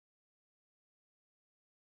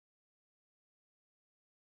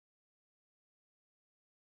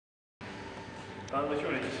Unless you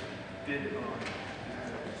want to just did it on.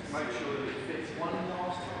 Just make sure that it fits one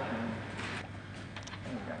last time.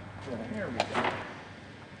 Yeah, here we go.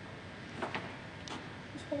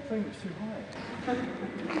 This whole thing is too high.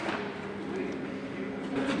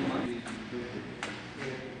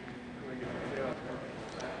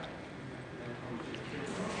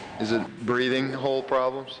 Is it breathing hole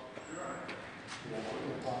problems?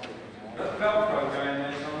 That's Velcro going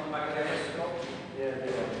there, so I'm back there.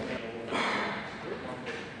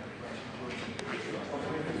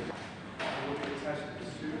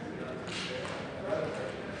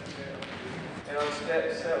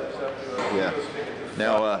 Yeah.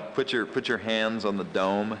 Now put your hands on the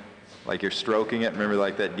dome, like you're stroking it. Remember,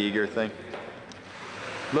 like that Giger thing.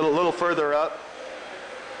 Little further up,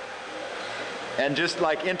 and just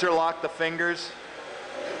like interlock the fingers.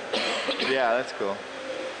 Yeah, that's cool.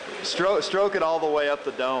 Stroke it all the way up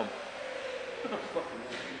the dome.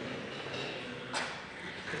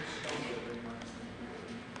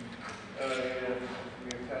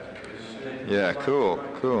 Yeah, cool.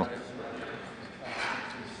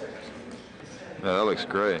 Yeah, that looks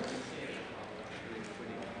great.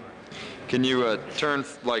 Can you turn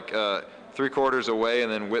like 3/4 away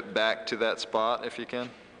and then whip back to that spot if you can?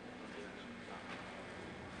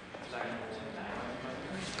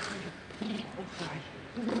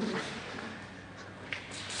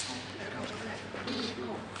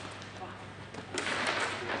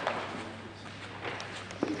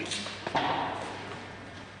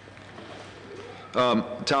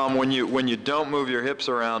 Tom, when you don't move your hips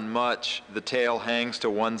around much, the tail hangs to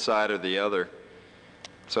one side or the other.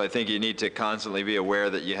 So I think you need to constantly be aware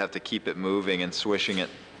that you have to keep it moving and swishing it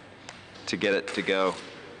to get it to go.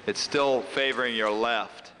 It's still favoring your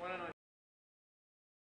left.